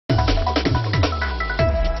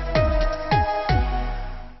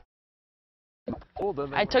hole,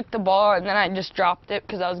 then I took the ball and then I just dropped it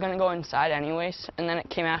because I was going to go inside anyways, and then it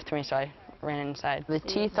came after me, so I ran inside. The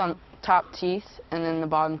teeth on top teeth, and then the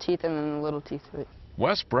bottom teeth, and then the little teeth of it.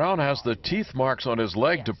 Wes Brown has the teeth marks on his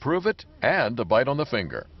leg to prove it, and a bite on the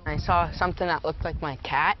finger. I saw something that looked like my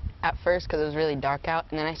cat at first because it was really dark out,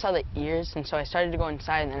 and then I saw the ears, and so I started to go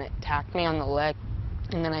inside, and then it attacked me on the leg,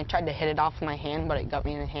 and then I tried to hit it off with my hand, but it got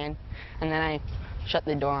me in the hand, and then I shut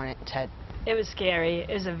the door on its head. It was scary.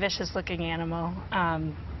 It was a vicious-looking animal.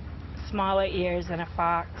 Smaller ears than a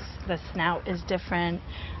fox. The snout is different.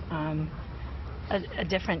 A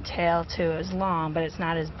different tail, too. It's long, but it's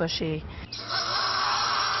not as bushy.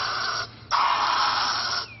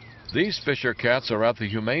 These Fisher cats are at the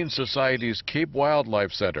Humane Society's Cape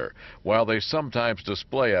Wildlife Center. While they sometimes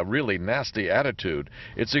display a really nasty attitude,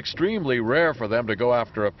 it's extremely rare for them to go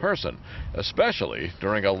after a person, especially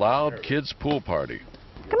during a loud kids' pool party.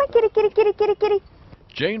 Come on, kitty, kitty, kitty, kitty, kitty.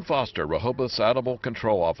 Jane Foster, Rehoboth's Animal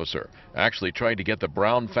Control Officer, actually trying to get the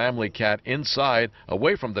Brown family cat inside,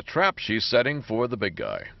 away from the trap she's setting for the big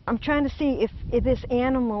guy. I'm trying to see if this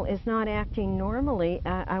animal is not acting normally.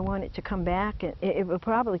 I want it to come back. It will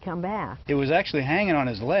probably come back. It was actually hanging on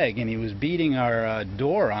his leg, and he was beating our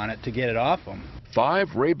door on it to get it off him.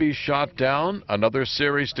 5 rabies shot down, another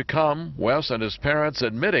series to come. Wes and his parents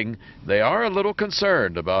admitting they are a little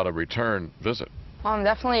concerned about a return visit. Well, I'm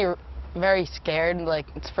definitely very scared. Like,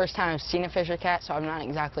 it's the first time I've seen a Fisher cat, so I'm not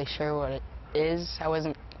exactly sure what it is. I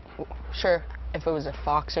wasn't sure if it was a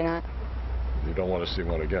fox or not. You don't want to see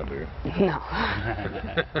one again, do you? No.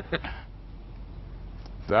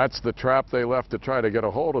 That's the trap they left to try to get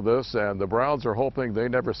a hold of this, and the Browns are hoping they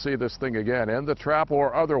never see this thing again, in the trap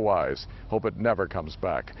or otherwise. Hope it never comes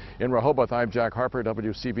back. In Rehoboth, I'm Jack Harper,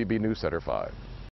 WCVB News Center 5.